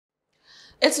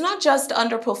It's not just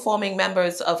underperforming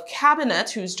members of cabinet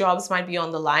whose jobs might be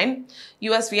on the line.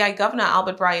 USVI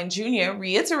Governor Bryan Jr.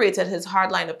 reiterated his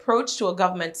hardline approach to a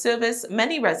government service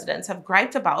many residents have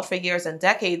griped about for years and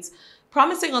decades,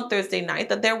 promising on Thursday night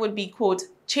that there would be, quote,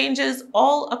 changes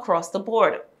all across the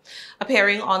board.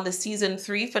 Appearing on the Season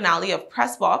 3 finale of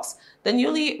Press Box, the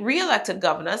newly re-elected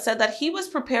governor said that he was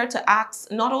prepared to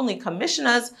ask not only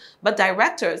commissioners, but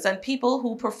directors and people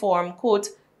who perform, quote,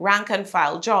 rank and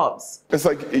file jobs. It's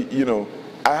like,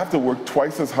 I have to work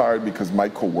twice as hard because my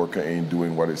coworker ain't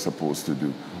doing what it's supposed to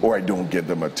do, or I don't get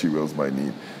the materials I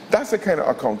need. That's the kind of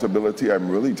accountability I'm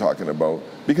really talking about,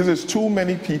 because there's too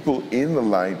many people in the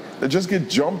line that just get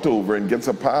jumped over and gets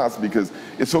a pass because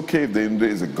it's okay if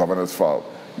it's a governor's fault.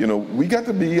 We got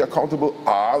to be accountable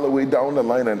all the way down the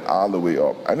line and all the way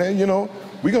up. And then,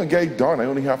 we're going to get it done. I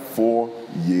only have 4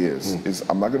 years.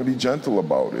 I'm not going to be gentle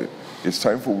about it. It's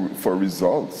time for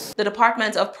results. The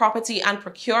Department of Property and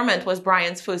Procurement was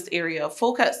Bryan's first area of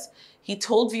focus. He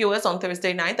told viewers on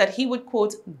Thursday night that he would,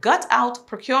 quote, gut out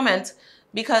procurement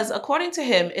because, according to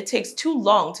him, it takes too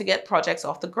long to get projects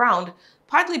off the ground,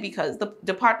 partly because the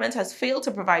department has failed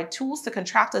to provide tools to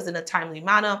contractors in a timely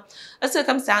manner, a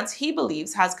circumstance he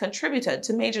believes has contributed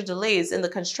to major delays in the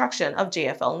construction of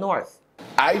JFL North.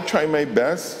 I try my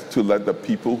best to let the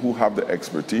people who have the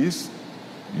expertise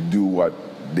do what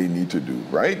they need to do,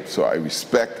 right? So I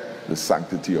respect the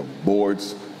sanctity of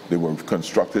boards. They were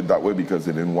constructed that way because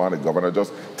they didn't want a governor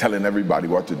just telling everybody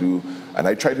what to do. And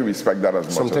I try to respect that as much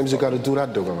as possible. Sometimes you got to do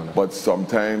that, though, Governor. But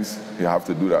sometimes you have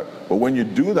to do that. But when you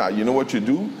do that, you know what you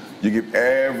do? You give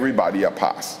everybody a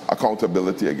pass,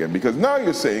 accountability again, because now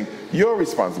you're saying you're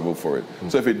responsible for it.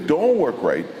 So if it don't work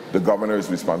right, the governor is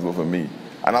responsible for me.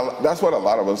 And that's what a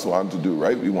lot of us want to do,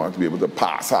 right? We want to be able to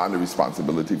pass on the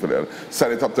responsibility for that.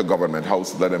 Send it up to government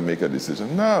house, let them make a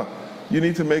decision. No, you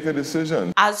need to make a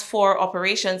decision. As for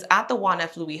operations at the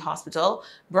 1F Louis Hospital,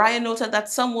 Bryan noted that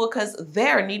some workers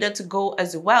there needed to go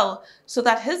as well so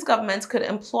that his government could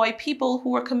employ people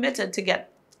who were committed to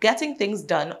getting things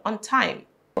done on time.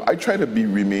 I try to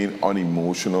remain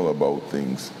unemotional about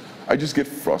things. I just get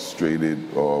frustrated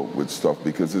with stuff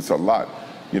because it's a lot.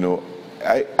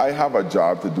 I have a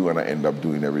job to do and I end up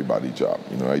doing everybody's job.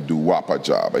 I do WAPA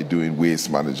job, I do a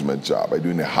waste management job, I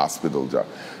do a hospital job.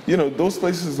 Those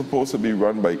places are supposed to be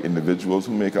run by individuals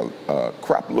who make a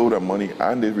crap load of money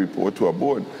and they report to a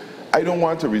board. I don't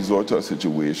want to resort to a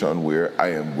situation where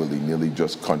I am willy-nilly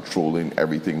just controlling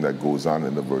everything that goes on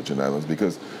in the Virgin Islands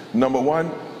because, number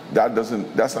one,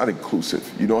 that's not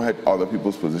inclusive. You don't have other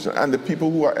people's position. And the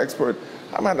people who are expert,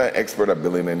 I'm not an expert at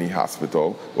building any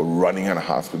hospital or running a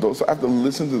hospital, so I have to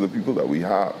listen to the people that we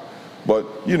have.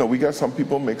 But, we got some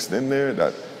people mixed in there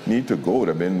that need to go.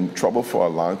 They've been in trouble for a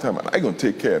long time, and I'm going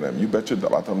to take care of them. You bet your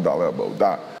bottom dollar about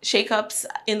that. Shakeups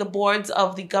in the boards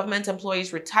of the Government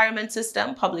Employees Retirement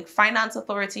System, Public Finance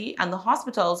Authority, and the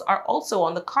hospitals are also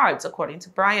on the cards, according to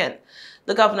Bryan.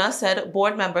 The governor said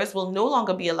board members will no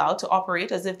longer be allowed to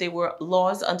operate as if they were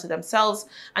laws unto themselves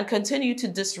and continue to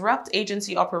disrupt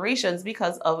agency operations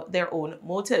because of their own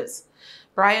motives.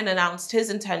 Bryan announced his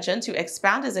intention to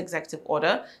expand his executive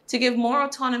order to give more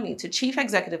autonomy to chief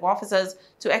executive officers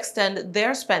to extend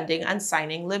their spending and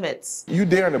signing limits. You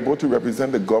there on the board to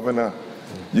represent the governor.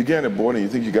 You get on the board and you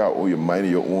think you got all your mind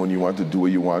of your own, you want to do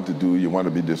what you want to do, you want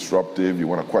to be disruptive, you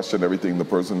want to question everything the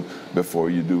person before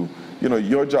you do.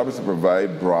 Your job is to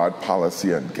provide broad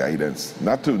policy and guidance,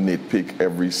 not to nitpick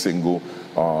every single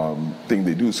thing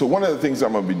they do. So one of the things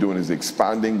I'm going to be doing is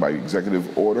expanding by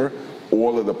executive order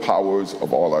all of the powers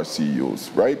of all our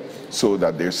CEOs, right? So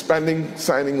that they're spending,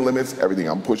 signing limits, everything.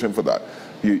 I'm pushing for that.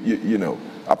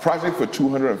 A project for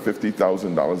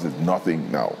 $250,000 is nothing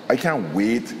now. I can't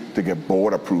wait to get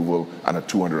board approval on a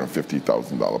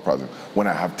 $250,000 project when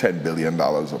I have $10 billion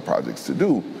of projects to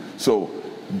do. So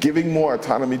giving more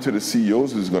autonomy to the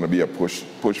CEOs is going to be a push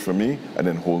for me, and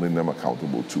then holding them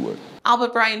accountable to it.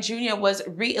 Bryan Jr. was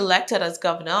re-elected as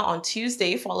governor on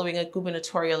Tuesday following a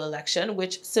gubernatorial election,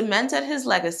 which cemented his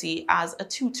legacy as a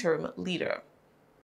two-term leader.